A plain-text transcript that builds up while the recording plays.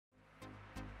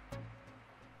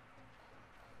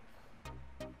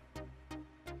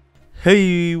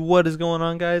Hey, what is going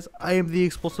on, guys? I am the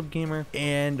Explosive Gamer,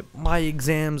 and my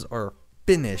exams are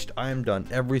finished. I am done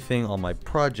everything on my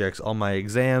projects, on my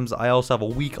exams. I also have a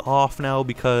week off now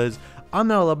because I'm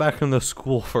not allowed back into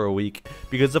school for a week.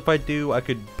 Because if I do, I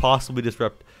could possibly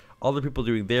disrupt other people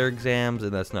doing their exams,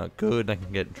 and that's not good. I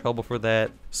can get in trouble for that.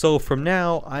 So from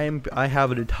now, I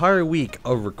have an entire week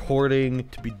of recording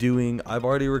to be doing. I've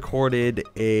already recorded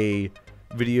a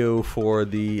video for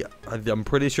I'm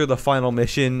pretty sure the final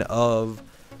mission of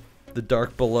the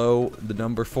Dark Below, the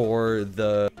number 4,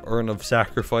 the Urn of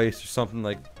Sacrifice or something.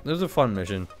 Like, it was a fun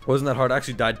mission. Wasn't that hard. I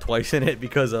actually died twice in it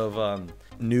because of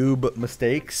noob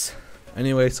mistakes.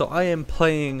 Anyway, so I am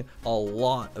playing a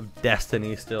lot of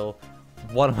Destiny still.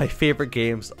 One of my favorite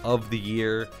games of the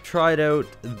year. Tried out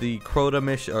the Crota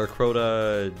mission or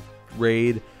Crota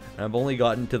raid. I've only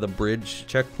gotten to the bridge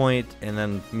checkpoint, and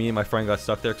then me and my friend got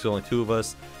stuck there because there were only 2 of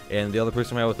us, and the other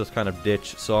person I was with was kind of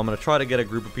ditched. So I'm going to try to get a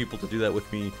group of people to do that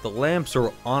with me. The lamps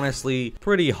are honestly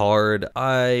pretty hard.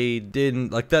 I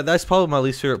didn't like that. That's probably my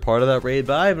least favorite part of that raid,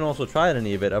 but I haven't also tried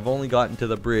any of it. I've only gotten to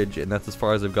the bridge, and that's as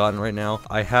far as I've gotten right now.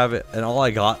 I have it, and all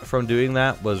I got from doing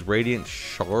that was radiant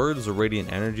shards or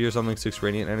radiant energy or something. 6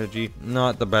 radiant energy.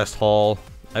 Not the best haul.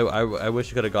 I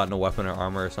wish I could have gotten a weapon or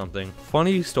armor or something.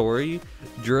 Funny story,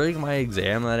 during my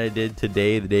exam that I did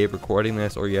today, the day of recording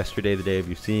this, or yesterday, the day of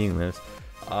you seeing this,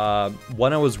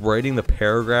 when I was writing the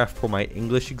paragraph for my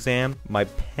English exam, my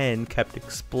pen kept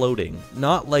exploding.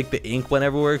 Not like the ink went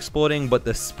everywhere exploding, but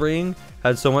the spring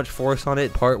had so much force on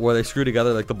it, part where they screw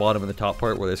together, like the bottom and the top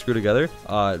part where they screw together,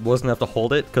 it wasn't enough to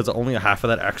hold it, because only a half of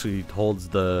that actually holds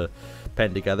the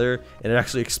pen together, and it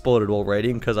actually exploded while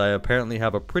writing because I apparently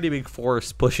have a pretty big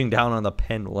force pushing down on the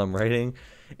pen while I'm writing.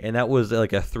 And that was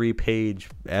like a 3-page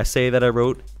essay that I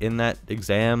wrote in that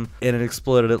exam, and it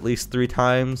exploded at least 3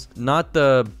 times. Not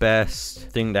the best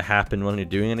thing to happen when you're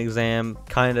doing an exam.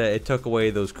 Kinda, it took away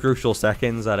those crucial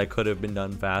seconds that I could have been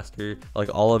done faster.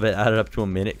 Like, all of it added up to a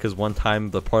minute because one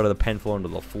time the part of the pen fell onto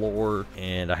the floor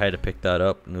and I had to pick that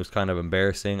up, and it was kind of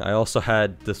embarrassing. I also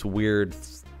had this weird,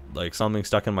 like, something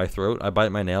stuck in my throat. I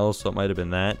bite my nails, so it might have been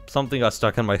that. Something got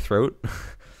stuck in my throat,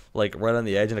 like right on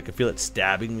the edge, and I could feel it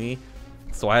stabbing me.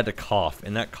 So I had to cough,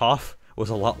 and that cough was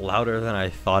a lot louder than I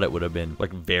thought it would have been,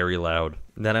 like very loud.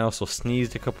 And then I also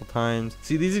sneezed a couple times.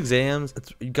 See, these exams,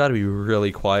 you gotta be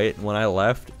really quiet. When I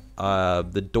left,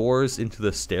 the doors into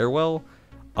the stairwell,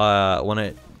 when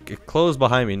it closed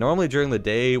behind me. Normally during the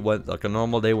day, like a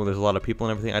normal day when there's a lot of people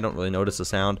and everything, I don't really notice the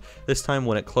sound. This time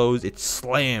when it closed, it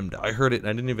slammed. I heard it, and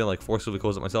I didn't even like forcibly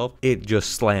close it myself. It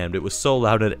just slammed. It was so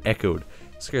loud it echoed.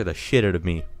 It scared the shit out of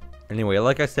me. Anyway,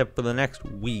 like I said, for the next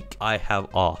week, I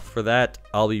have off. For that,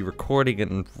 I'll be recording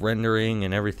and rendering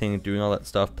and everything, doing all that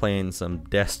stuff, playing some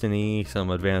Destiny, some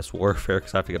Advanced Warfare,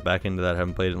 because I have to get back into that. I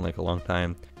haven't played it in like a long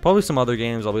time. Probably some other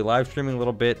games. I'll be live streaming a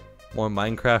little bit. More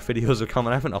Minecraft videos are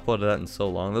coming. I haven't uploaded that in so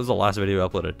long. That was the last video I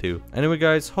uploaded too. Anyway,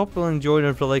 guys, hope you enjoyed.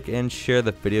 If you like and share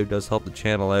the video, does help the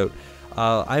channel out.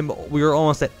 We are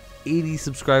almost at 80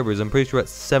 subscribers. I'm pretty sure we're at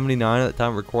 79 at the time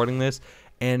of recording this.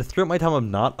 And throughout my time of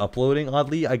not uploading,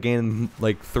 oddly, I gained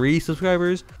like 3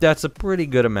 subscribers. That's a pretty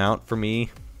good amount for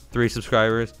me. 3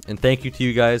 subscribers. And thank you to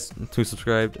you guys who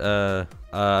subscribed.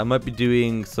 I might be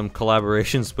doing some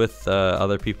collaborations with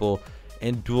other people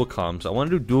and dual comms. I want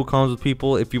to do dual comms with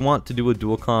people. If you want to do a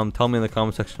dual comm, tell me in the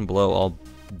comment section below. I'll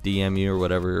DM you or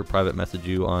whatever, or private message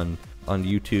you on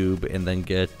YouTube, and then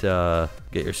get your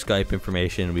Skype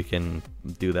information. We can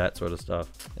do that sort of stuff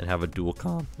and have a dual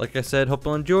comm. Like I said, hope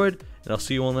you enjoyed, and I'll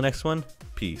see you on the next one.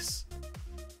 Peace.